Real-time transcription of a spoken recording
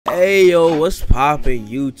Hey yo, what's poppin'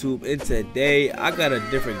 YouTube? And today I got a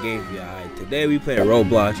different game for y'all. Today we playing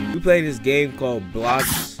Roblox. We playing this game called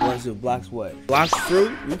BLOX. What's it? BLOX what? BLOX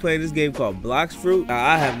Fruit. We playing this game called BLOX Fruit. Now,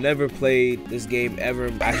 I have never played this game ever.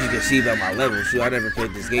 As you can see by my level, so I never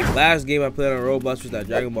played this game. Last game I played on Roblox was that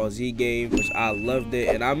Dragon Ball Z game, which I loved it,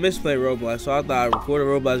 and I miss playing Roblox. So I thought I'd record a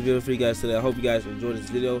Roblox video for you guys today. I hope you guys enjoyed this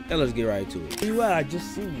video, and let's get right to it. You what? I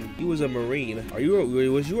just seen you. You was a Marine.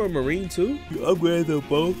 Was you a Marine too? You upgraded them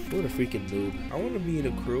both. What a freaking noob. I want to be in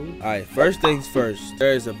a crew. Alright, first things first.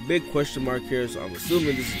 There is a big question mark here, so I'm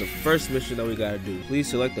assuming this is the first mission that we gotta do. Please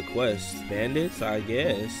select the quest. Bandits, I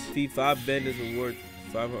guess. Defeat 5 bandits reward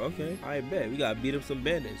 5. Okay, I bet. We gotta beat up some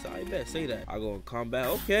bandits. I bet. Say that. I go in combat.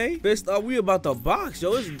 Okay. Fist up. We about to box,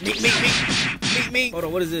 yo. It's me. Hold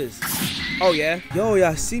on, what is this? Oh yeah. Yo,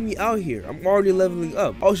 y'all see me out here. I'm already leveling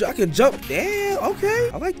up. Oh shit, I can jump. Damn, okay.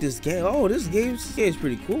 I like this game. Oh, this game's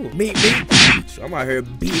pretty cool. Me. So I'm out here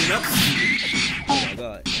beating up. Oh my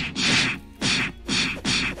god.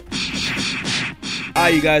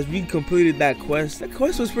 Alright, you guys, we completed that quest. That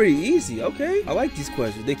quest was pretty easy, okay? I like these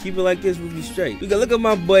quests. If they keep it like this, we'll be straight. We can look at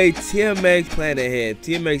my boy TmxPanda head.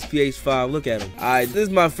 Tmx PH5. Look at him. Alright, this is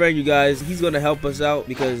my friend, you guys. He's gonna help us out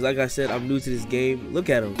because, like I said, I'm new to this game. Look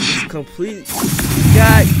at him. It's complete.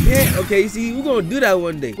 God damn. Okay, see, we're gonna do that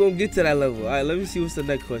one day. We're gonna get to that level. Alright, let me see what the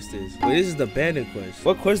next quest is. Wait, this is the bandit quest.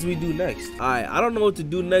 What quest do we do next? Alright, I don't know what to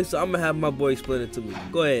do next, so I'm gonna have my boy explain it to me.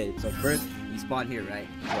 Go ahead. So first, you spawn here, right?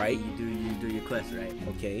 Right. You do your quest, right?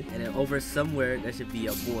 Okay. And then over somewhere there should be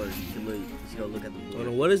a board. You can go look at the board. Hold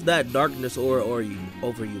on, what is that darkness over you,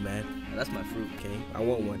 man? Oh, that's my fruit. Okay, I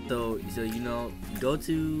want one. So you know, go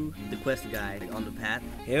to the quest guy like, on the path.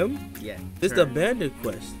 Him? Yeah. This is the bandit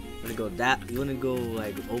quest. You wanna go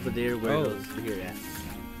like over there where it goes here at,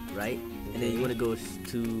 right? Okay. And then you wanna go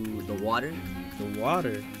to the water. The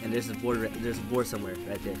water. And there's a board. There's a board somewhere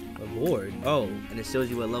right there. A board. Oh. And it shows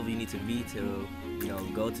you what level you need to be to, you know,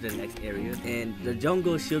 go to the next area. And the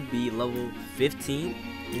jungle should be level 15.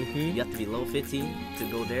 You have to be level 15 to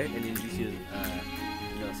go there, and then you should, you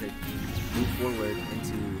know, move forward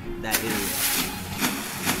into that area.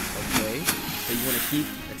 Okay. So you want to keep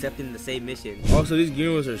accepting the same mission. Also, these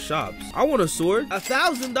gamers are shops. I want a sword.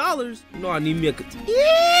 $1,000. No, I need me a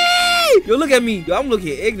Yee! Yo, look at me. Yo, I'm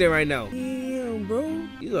looking ignorant right now. Damn, bro.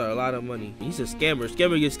 These are a lot of money. He's a scammer.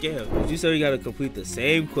 Scammer gets scammed. You said we gotta complete the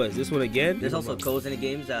same quest. This one again? There's also codes in the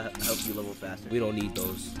games that help you level faster. We don't need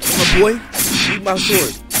those. My boy, beat my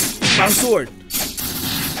sword. My sword.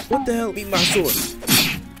 What the hell? Beat my sword.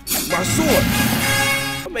 My sword.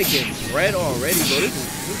 I'm making bread already, bro. This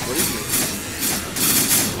is what is this?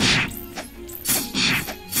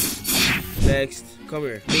 Next, come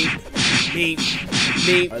here. Meep.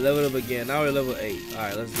 I leveled up again. Now we're level 8.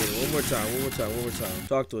 Alright, let's get it. One more time.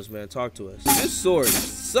 Talk to us, man. Talk to us. This sword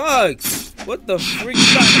sucks. What the freak?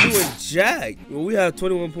 You not doing jack. Well, we have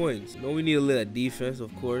 21 points. No, we need a little defense,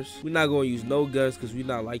 of course. We're not going to use no guns because we're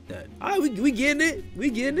not like that. Alright, we getting it.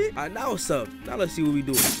 Alright, now what's up? Now let's see what we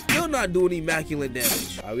doing. Still not doing immaculate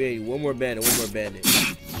damage. Alright, we need one more bandit.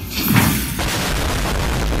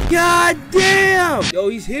 God damn! Yo,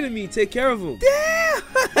 he's hitting me. Take care of him. Damn!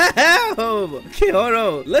 Okay, hold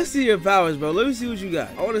on. Let's see your powers, bro. Let me see what you got.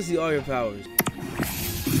 I want to see all your powers.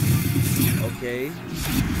 Okay.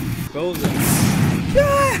 Frozen.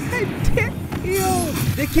 God damn! Yo,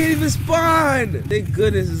 they can't even spawn. Thank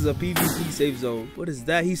goodness this is a PvP safe zone. What is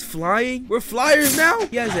that? He's flying? We're flyers now?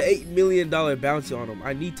 He has an $8 million bounty on him.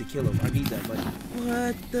 I need to kill him. I need that money.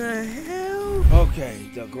 What the hell?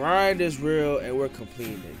 Okay, the grind is real and we're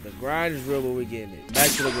completing it. The grind is real, but we're getting it.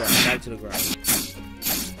 Back to the grind.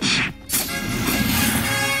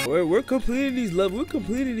 We're completing these levels. We're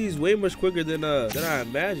completing these way much quicker than I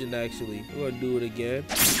imagined. Actually, we're gonna do it again.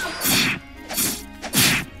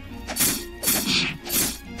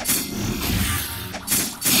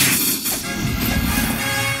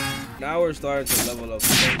 Now we're starting to level up.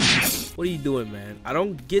 What are you doing, man? I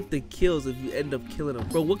don't get the kills if you end up killing them.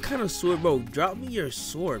 Bro, what kind of sword? Bro, drop me your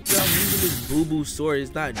sword. I'm using this boo-boo sword.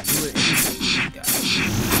 It's not doing anything.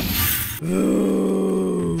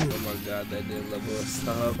 Oh my god, that didn't level us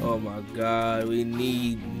up. Oh my god, we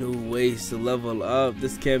need new ways to level up.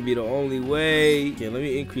 This can't be the only way. Okay, let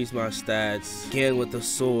me increase my stats again with the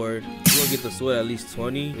sword. We're gonna get the sword at least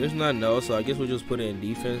 20. There's nothing else, so I guess we'll just put it in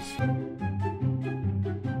defense.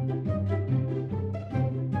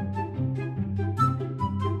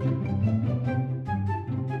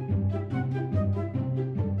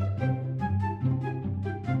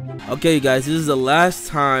 Okay, guys, this is the last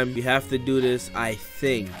time we have to do this, I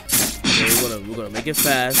think. Okay, we're gonna make it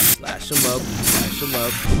fast. Slash them up.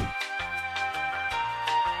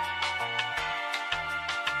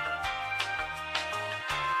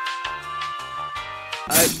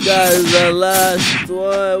 I got the last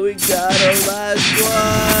one. We got the last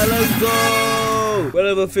one. Let's go. We're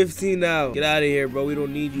level 15 now. Get out of here, bro. We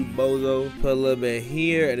don't need you, bozo. Put a little bit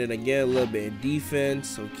here, and then again a little bit in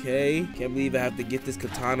defense. Okay. Can't believe I have to get this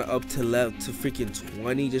katana up to freaking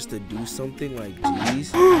 20 just to do something. Like,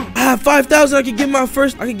 jeez. I have 5,000. I can get my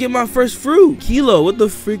first fruit. Kilo. What the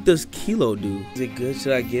freak does kilo do? Is it good?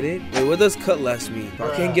 Should I get it? Wait, what does cutlass mean?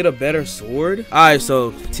 I can't get a better sword. All right,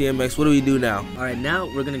 so TMX, what do we do now? All right, now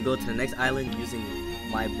we're gonna go to the next island using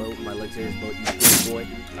my boat, my luxurious boat. You boy.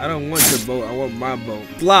 I don't want your boat. I want my boat.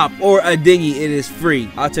 Flop or a dinghy. It is free.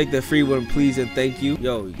 I'll take the free one, please, and thank you.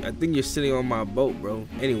 Yo, I think you're sitting on my boat, bro.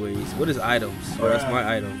 Anyways, what is items? Oh, that's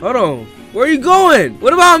my item. Hold on. Where are you going?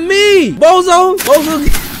 What about me? Bozo? Bozo,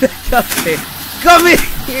 come here.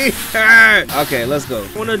 Okay, let's go.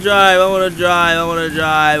 I wanna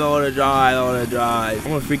drive.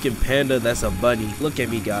 I'm a freaking panda that's a bunny. Look at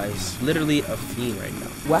me, guys. Literally a fiend right now.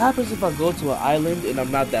 What happens if I go to an island and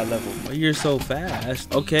I'm not that level? Oh, you're so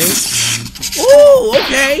fast. Okay. Ooh,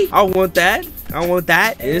 okay. I want that.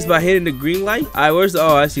 And it's by hitting the green light. All right, where's the...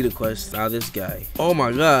 Oh, I see the quest. Now this guy. Oh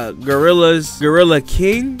my God. Gorilla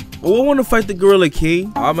King? Oh, I want to fight the Gorilla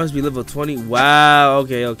King. Oh, I must be level 20. Wow.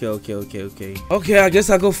 Okay. Okay, I guess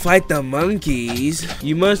I'll go fight the monkeys.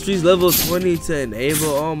 You must reach level 20 to enable.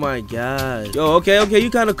 Oh my God. Yo, okay. You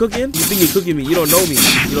kind of cooking? You think you're cooking me? You don't know me,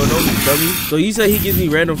 dummy. So you say he gives me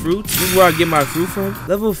random fruits? This is where I get my fruit from?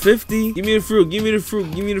 Level 50? Give me the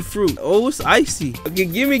fruit. Oh, it's icy. Okay,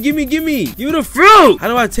 give me the fruit. How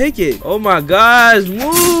do I take it? Oh my gosh,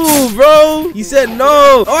 move, bro. You said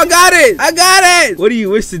no. Oh, I got it. What do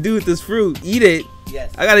you wish to do with this fruit? Eat it.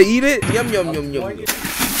 Yes. I gotta eat it. Yum.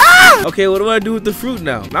 Ah! Okay, what do I do with the fruit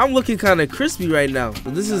now? Now I'm looking kind of crispy right now.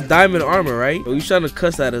 So this is diamond armor, right? Oh, you trying to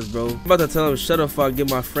cuss at us, bro? I'm about to tell him shut up before I get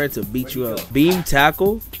my friend to beat you up. Beam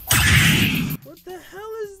tackle.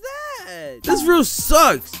 This fruit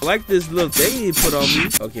sucks. I like this little thing he put on me.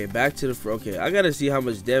 Okay, back to the fruit. Okay, I gotta see how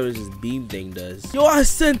much damage this beam thing does. Yo, I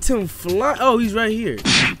sent him flying. Oh, he's right here.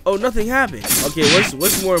 Oh, nothing happened. Okay,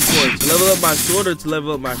 what's more important? To level up my sword or to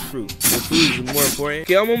level up my fruit? The food is more important.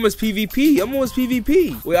 Okay, I'm almost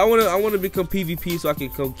PvP. Wait, I wanna become PvP so I can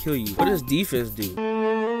come kill you. What does defense do?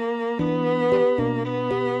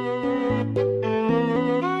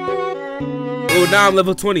 Oh, now I'm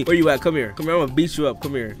level 20. Where you at? Come here. I'm gonna beat you up.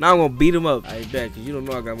 Come here. Now I'm gonna beat him up. I bet, because you don't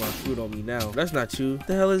know I got my fruit on me now. That's not you. What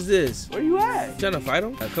the hell is this? Where you at? You trying to fight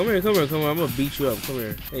him? Come here. I'm gonna beat you up. Come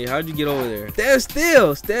here. Hey, how'd you get over there? Stand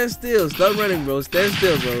still. Stop running, bro. Stand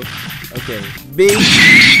still, bro. Okay. Bing.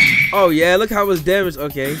 Oh, yeah. Look how much damage.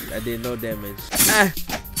 Okay. I did no damage.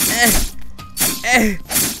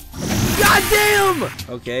 God damn!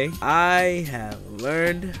 Okay. I have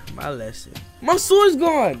learned my lesson. My sword's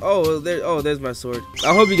gone. There's my sword.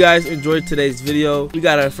 I hope you guys enjoyed today's video. We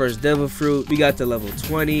got our first devil fruit. We got to level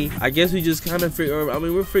 20. I guess we just kind of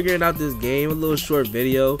we're figuring out this game. A little short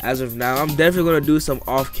video as of now. I'm definitely gonna do some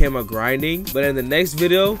off-camera grinding, but in the next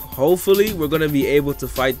video, hopefully, we're gonna be able to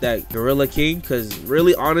fight that Gorilla King. Because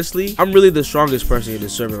really, honestly, I'm really the strongest person in the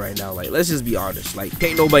server right now. Like, let's just be honest. Like,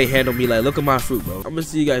 can't nobody handle me. Like, look at my fruit, bro. I'm gonna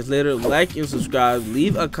see you guys later. Like and subscribe.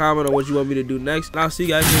 Leave a comment on what you want me to do next, and I'll see you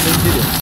guys in the next video.